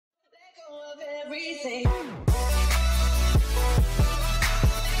everything.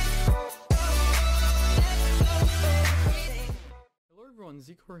 Hello everyone,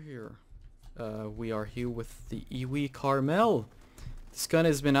 Zikor here. We are here with the IWI Carmel. This gun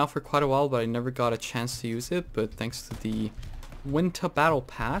has been out for quite a while, but I never got a chance to use it. But thanks to the Winter Battle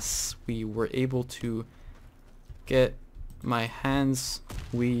Pass, we were able to get my hands.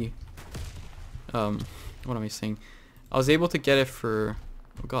 What am I saying? I was able to get it for.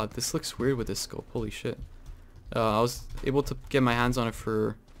 Oh god, this looks weird with this scope. Holy shit. I was able to get my hands on it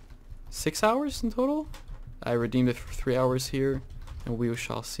for 6 hours in total. I redeemed it for 3 hours here, and we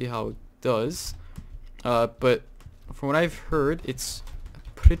shall see how it does. But from what I've heard, it's a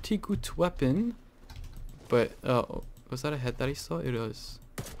pretty good weapon. But was that a head that I saw? It was.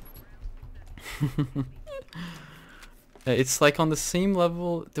 It's like on the same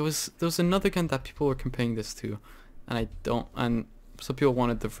level. There was another gun that people were comparing this to, and I don't. And some people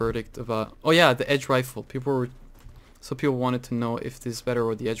wanted the verdict about. Oh yeah, the edge rifle. Some people wanted to know if this is better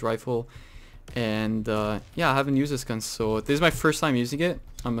or the edge rifle. And yeah, I haven't used this gun, so this is my first time using it.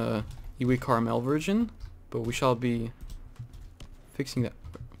 I'm a IWI Carmel version, but we shall be fixing that.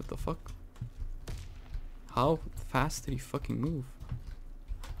 What the fuck? How fast did he fucking move?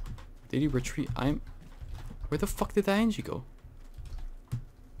 Did he retreat? Where the fuck did that Angie go?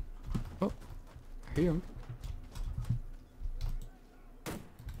 Oh, I hear him.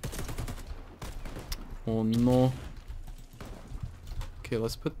 Oh no. Okay,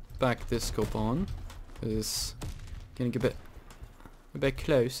 let's put back this scope on, because getting a bit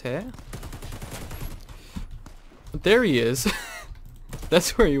close here. But there he is.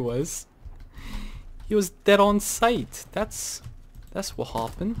 That's where he was. He was dead on sight. That's what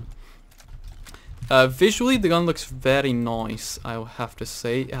happened. Visually, the gun looks very nice, I will have to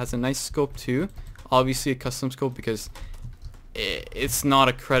say. It has a nice scope too. Obviously a custom scope, because it's not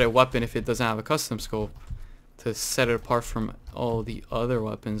a Crytek weapon if it doesn't have a custom scope to set it apart from all the other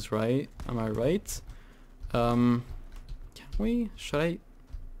weapons, right? Am I right? Can we? Should I?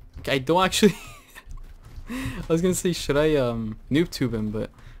 Okay, I don't actually. I was gonna say, should I noob tube him,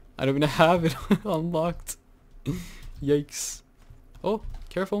 but I don't even have it unlocked. Yikes. Oh,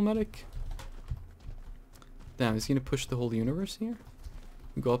 careful, medic. Damn, is he gonna push the whole universe here?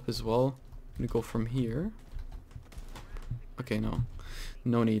 Go up as well. I'm gonna go from here. Okay,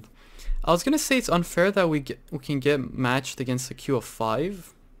 no need. I was gonna say it's unfair that we can get matched against a queue of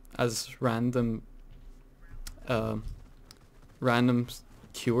 5 as random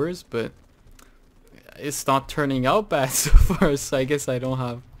queuers, but it's not turning out bad so far, so I guess I don't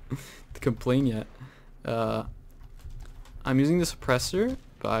have to complain yet. I'm using the suppressor,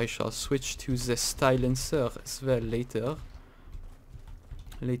 but I shall switch to the silencer as well later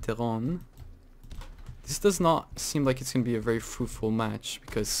on. This does not seem like it's going to be a very fruitful match,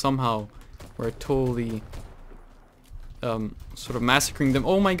 because somehow we're totally sort of massacring them.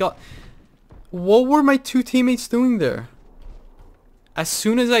 Oh my god. What were my two teammates doing there? As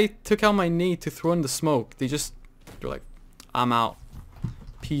soon as I took out my nade to throw in the smoke, they're like, I'm out.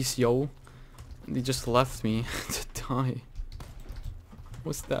 Peace, yo. And they just left me to die.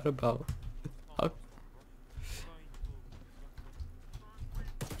 What's that about?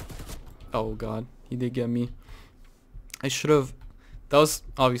 Oh god, he did get me. I should have. That was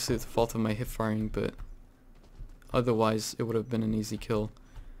obviously the fault of my hip firing, but otherwise it would have been an easy kill.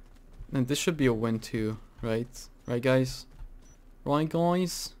 And this should be a win too, right? Right, guys? Right,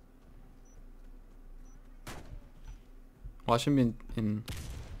 guys? Watch him in.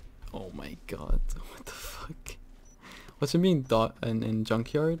 Oh my god, what the fuck? Watch him being in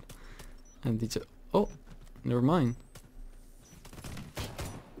junkyard, and they just. Oh, never mind.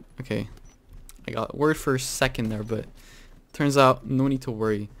 Okay, I got worried for a second there, but turns out no need to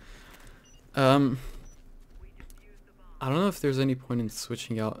worry. I don't know if there's any point in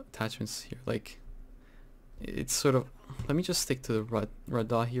switching out attachments here. Like, it's sort of. Let me just stick to the red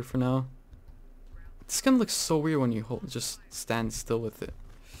dot here for now. This gun looks so weird when you just stand still with it.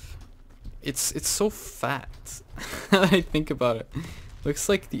 It's so fat. I think about it. Looks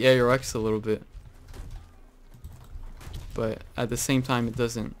like the ARX a little bit, but at the same time it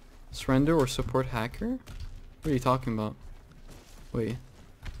doesn't. Surrender or support hacker? What are you talking about? Wait,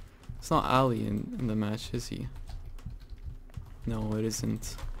 it's not Ali in the match, is he? No, it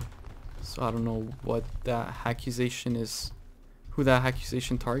isn't. So I don't know what that accusation is, who that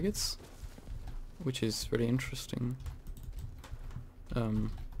accusation targets, which is very interesting.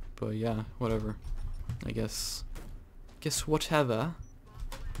 But yeah, whatever. I guess whatever.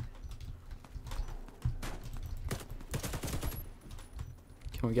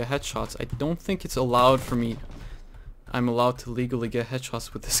 Can we get headshots? I don't think it's allowed for me. I'm allowed to legally get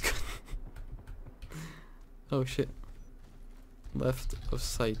headshots with this gun. Oh shit. Left of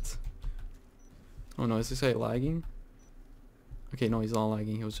sight. Oh no, is this guy lagging? Okay, no, he's not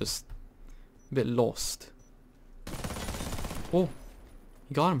lagging. He was just a bit lost. Oh,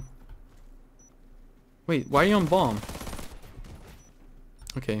 he got him. Wait, why are you on bomb?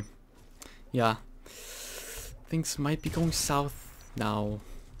 Okay. Yeah. Things might be going south now.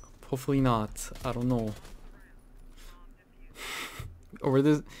 Hopefully not. I don't know. Or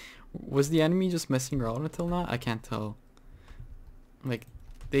was the enemy just messing around until now? I can't tell. Like,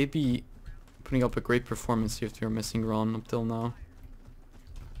 they'd be putting up a great performance if they're messing around up till now.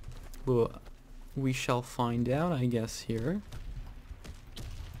 Well, we shall find out, I guess, here.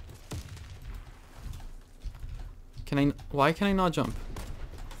 Why can I not jump?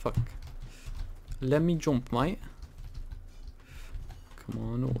 Fuck. Let me jump, mate. Come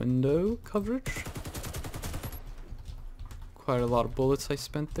on, window coverage. Quite a lot of bullets I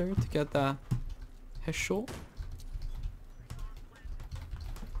spent there to get that headshot.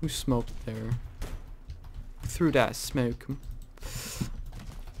 Who smoked there? Through that smoke.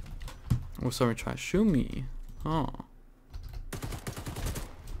 Oh, someone tried to shoot me. Oh.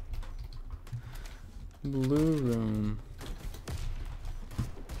 Blue room.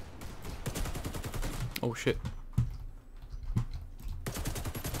 Oh shit.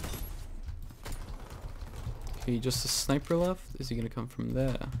 Okay, just a sniper left. Is he gonna come from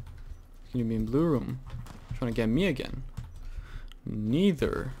there? He's gonna be in blue room. Trying to get me again.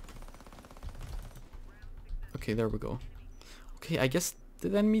 Neither. Okay, there we go. Okay, I guess the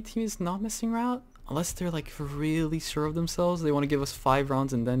enemy team is not messing around. Unless they're like really sure of themselves. They want to give us 5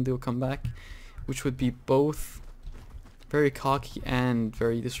 rounds and then they'll come back. Which would be both very cocky and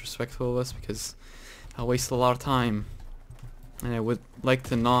very disrespectful of us, because I'll waste a lot of time. And I would like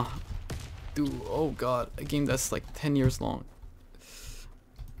to not do, oh god, a game that's like 10 years long.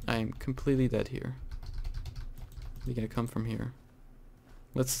 I am completely dead here. They're gonna come from here.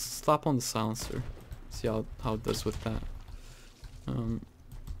 Let's slap on the silencer. See how it does with that.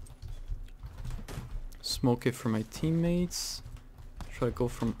 Smoke it for my teammates. Try to go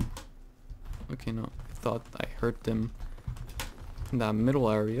from... Okay, no. I thought I heard them in that middle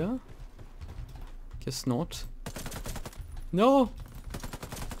area. Guess not. No!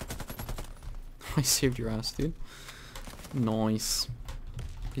 I saved your ass, dude. Nice.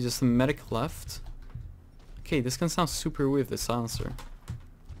 He's just a medic left. Okay, this can sound super weird, the silencer.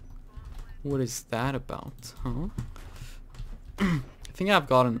 What is that about, huh? I think I've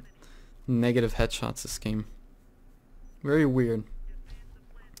gotten negative headshots this game. Very weird.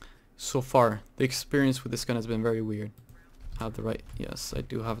 So far, the experience with this gun has been very weird. Have the right... Yes, I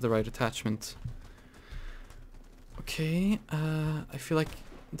do have the right attachment. Okay, I feel like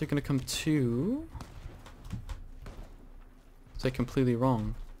they're gonna come too. Is I completely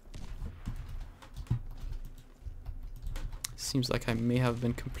wrong? Seems like I may have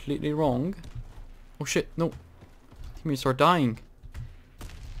been completely wrong. Oh shit, no. Teammates are dying.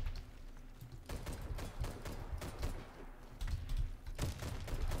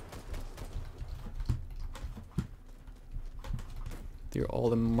 They're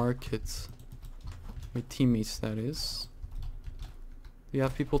all in markets. My teammates, that is. Do you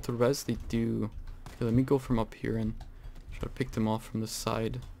have people to res? They do. Okay, let me go from up here and try to pick them off from the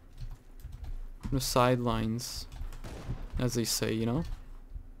side. From the sidelines. As they say, you know?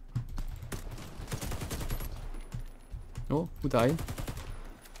 Oh, who died?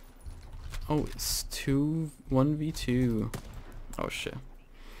 Oh, it's 1v2. Oh shit.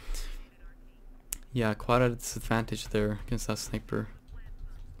 Yeah, quite a disadvantage there against that sniper.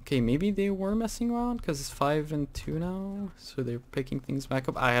 Okay, maybe they were messing around because it's 5-2 now, so they're picking things back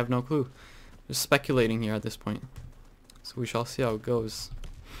up. I have no clue. Just speculating here at this point. So we shall see how it goes.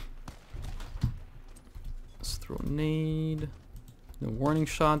 Let's throw a nade. The warning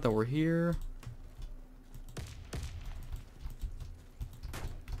shot that we're here.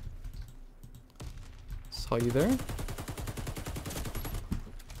 Saw you there.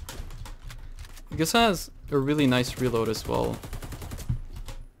 I guess it has a really nice reload as well.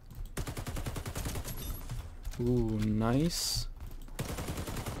 Ooh, nice.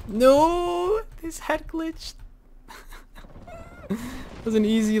 No! This head glitched. It was an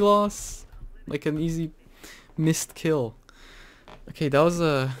easy loss. Like an easy missed kill. Okay, that was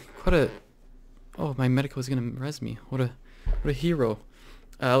quite a... Oh, my medic was gonna res me. What a hero.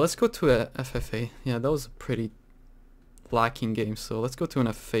 Let's go to a FFA. Yeah, that was a pretty lacking game, so let's go to an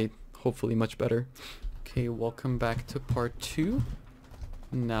FFA. Hopefully much better. Okay, welcome back to part 2.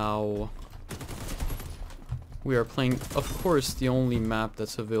 Now... we are playing, of course, the only map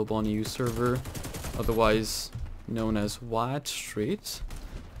that's available on the EU server, otherwise known as White Street.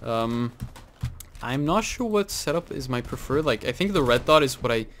 I'm not sure what setup is my preferred. Like, I think the red dot is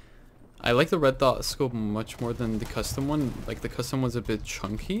what I like the red dot scope much more than the custom one. Like, the custom one's a bit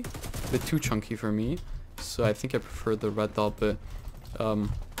chunky, a bit too chunky for me. So I think I prefer the red dot, but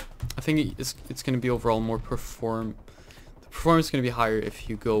I think it's gonna be overall more The performance is gonna be higher if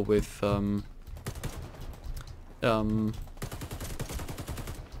you go with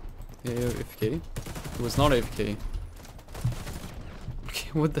AFK. It was not AFK. Okay,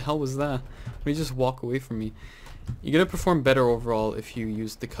 what the hell was that? Why did you just walk away from me? You're gonna perform better overall if you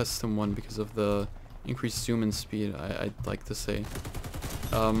use the custom one because of the increased zoom in speed, I'd like to say.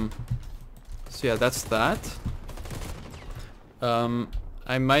 So yeah, that's that.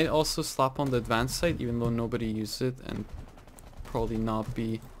 I might also slap on the advanced side even though nobody uses it and probably not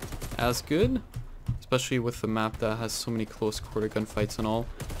be as good. Especially with the map that has so many close quarter gunfights and all.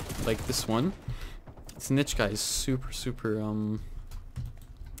 Like this one. This niche guy is super he's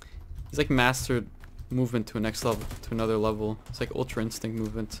like mastered movement to a next level, to another level. It's like ultra instinct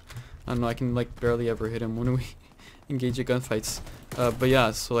movement. I don't know, I can like barely ever hit him when we engage in gunfights. But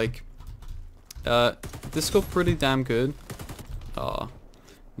yeah, so like this scope pretty damn good. Aw,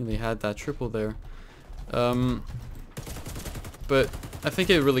 really had that triple there. But I think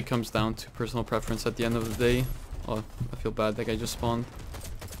it really comes down to personal preference at the end of the day. Oh, I feel bad, that guy just spawned.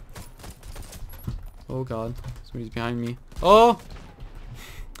 Oh god, somebody's behind me. Oh!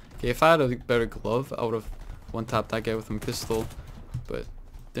 Okay, if I had a better glove, I would have one-tapped that guy with my pistol. But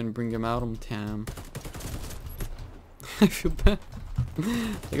didn't bring him out on tam. I feel bad.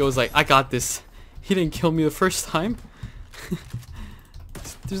 Like I was like, I got this. He didn't kill me the first time.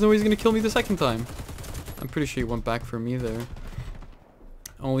 There's no way he's gonna kill me the second time. I'm pretty sure he went back for me there.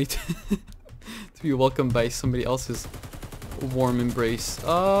 Only to be welcomed by somebody else's warm embrace.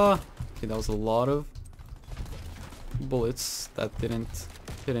 Okay, that was a lot of bullets that didn't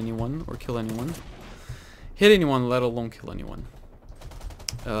hit anyone or kill anyone. Hit anyone, let alone kill anyone.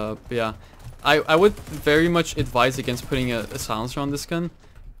 But yeah, I would very much advise against putting a silencer on this gun.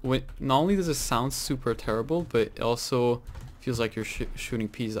 Not only does it sound super terrible, but it also feels like you're shooting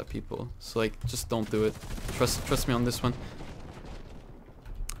peas at people. So like, just don't do it. Trust me on this one.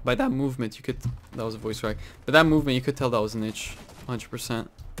 By that movement, you could... That was a voice crack. By that movement, you could tell that was an itch. 100%.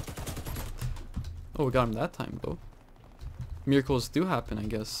 Oh, we got him that time, though. Miracles do happen, I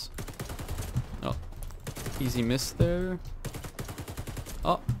guess. Oh. Easy miss there.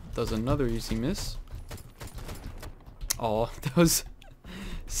 Oh, does another easy miss. Oh, that was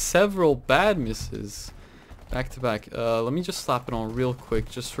several bad misses. Back to back. Let me just slap it on real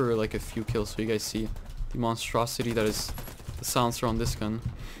quick, just for like a few kills, so you guys see the monstrosity that is the silencer on this gun.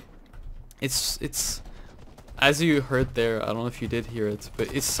 It's as you heard there, I don't know if you did hear it,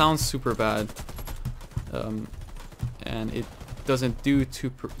 but it sounds super bad. And it doesn't do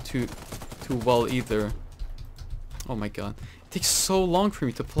too well either. Oh my god. It takes so long for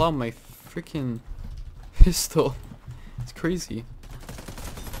me to pull out my freaking pistol. It's crazy.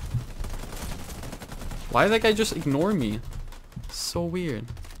 Why did that guy just ignore me? So weird.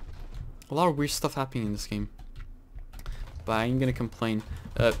 A lot of weird stuff happening in this game. But I ain't gonna complain.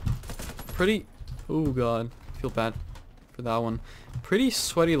 Pretty... Oh god. I feel bad for that one. Pretty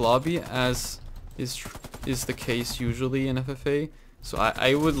sweaty lobby, as is the case usually in FFA. So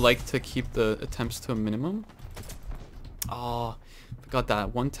I would like to keep the attempts to a minimum. Oh, if I got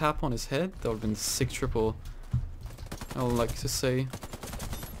that one tap on his head, that would have been sick triple, I would like to say.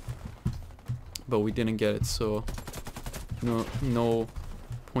 But we didn't get it, so no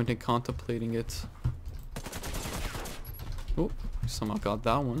point in contemplating it. Oh, somehow got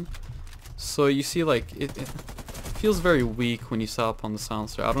that one. So you see, like, it feels very weak when you set up on the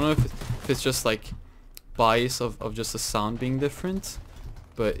silencer. I don't know if it's just like bias of just the sound being different,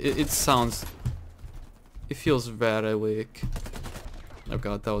 but it feels very weak. Oh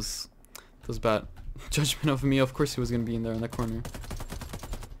god, that was bad judgment of me. Of course he was gonna be in there in that corner.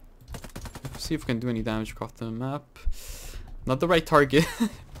 Let's see if we can do any damage across the map. Not the right target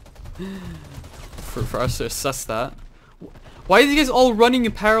for us to assess that. Why are you guys all running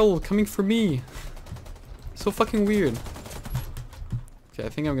in parallel, coming for me? So fucking weird. Okay, I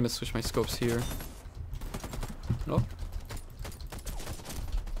think I'm gonna switch my scopes here. Oh.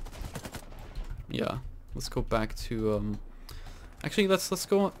 Yeah, let's go back to actually let's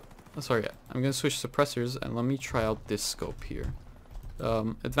go. Oh, sorry, I'm gonna switch suppressors and let me try out this scope here.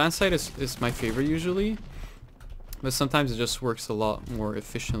 Advanced sight is my favorite usually, but sometimes it just works a lot more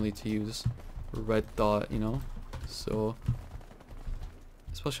efficiently to use red dot, you know. So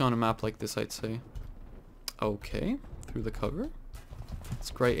especially on a map like this, I'd say. Okay, through the cover. It's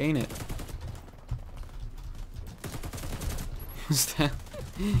great, ain't it? What's that?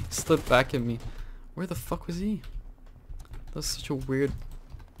 Slipped back at me. Where the fuck was he? That's such a weird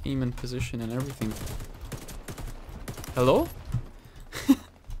aim and position and everything. Hello?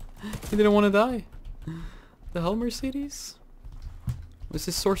 He didn't want to die. The hell, Mercedes? What's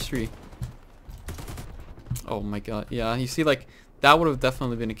this sorcery? Oh my god. Yeah, you see, like, that would have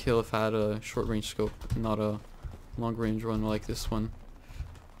definitely been a kill if I had a short range scope, not a long range one like this one.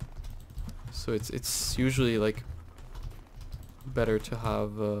 So it's usually like better to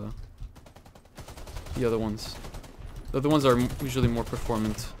have the other ones. The other ones are usually more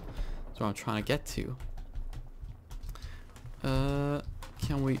performant. That's what I'm trying to get to.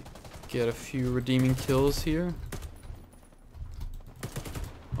 Can we get a few redeeming kills here?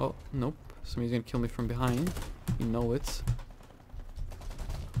 Oh, nope. Somebody's gonna kill me from behind. You know it.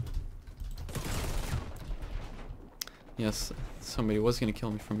 Yes, somebody was gonna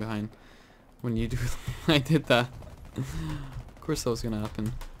kill me from behind. When you do, I did that. Of course that was gonna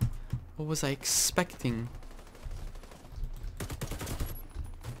happen. What was I expecting?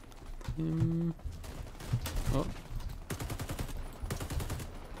 Oh.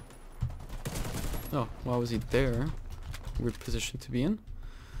 Oh, why was he there? Weird position to be in.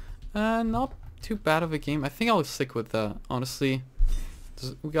 Not too bad of a game. I think I'll stick with that, honestly.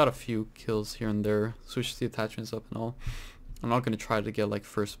 We got a few kills here and there. Switch the attachments up and all. I'm not going to try to get like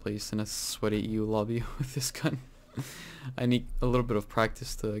first place in a sweaty EU lobby with this gun. I need a little bit of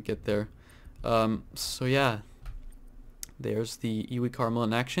practice to get there. So yeah. There's the IWI Carmel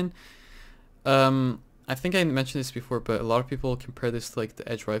in action. I think I mentioned this before, but a lot of people compare this to like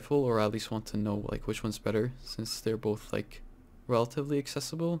the Edge rifle, or at least want to know like which one's better, since they're both like relatively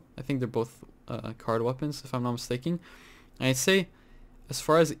accessible. I think they're both card weapons, if I'm not mistaken. And I'd say, as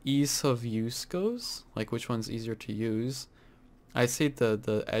far as ease of use goes, like which one's easier to use, I'd say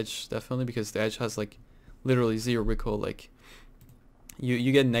the Edge definitely, because the Edge has like literally zero recoil. Like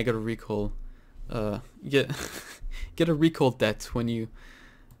you get negative recoil. You get get a recoil debt when you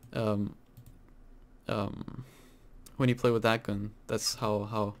play with that gun. That's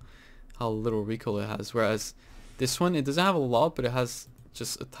how little recoil it has. Whereas this one, it doesn't have a lot, but it has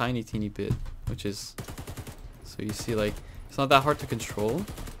just a tiny bit, which is, so you see, like, it's not that hard to control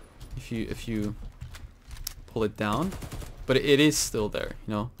if you pull it down, but it is still there,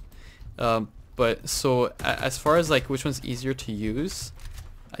 you know. But so as far as like which one's easier to use,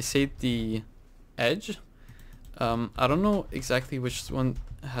 I say the Edge. I don't know exactly which one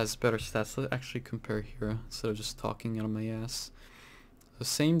has better stats. Let's actually compare here instead of just talking out of my ass. So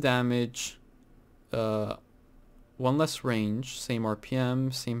same damage, one less range, same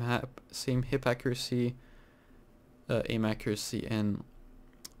RPM, same hip accuracy, aim accuracy, and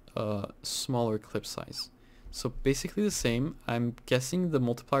smaller clip size. So basically the same. I'm guessing the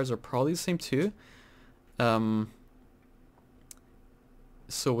multipliers are probably the same too.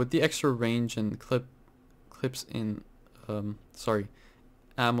 So with the extra range and clips in,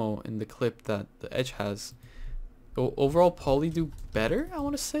 ammo in the clip that the Edge has, overall probably do better, I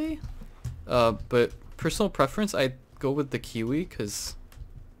want to say. But personal preference, I'd go with the Kiwi, because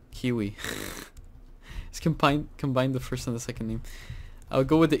Kiwi. It's combine the first and the second name. I would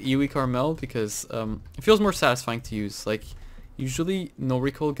go with the IWI Carmel because it feels more satisfying to use. Like, usually no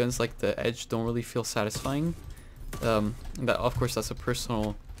recoil guns like the Edge don't really feel satisfying. And that, of course, that's a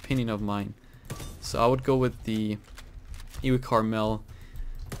personal opinion of mine. So I would go with the IWI Carmel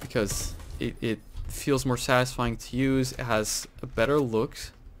because it feels more satisfying to use. It has a better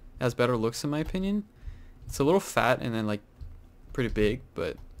looks. It has better looks in my opinion. It's a little fat and then like pretty big,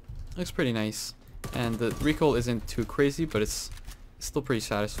 but it looks pretty nice. And the recoil isn't too crazy, but it's still pretty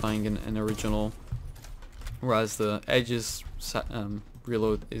satisfying and original. Whereas the Edge's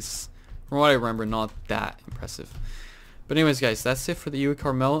reload is, from what I remember, not that impressive. But anyways, guys, that's it for the IWI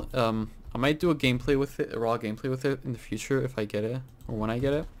Carmel. I might do a gameplay with it, a raw gameplay with it in the future if I get it, or when I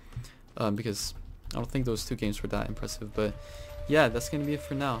get it, because I don't think those two games were that impressive. But yeah, that's gonna be it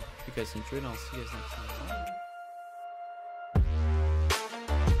for now. If you guys enjoyed, I'll see you guys next time. Bye.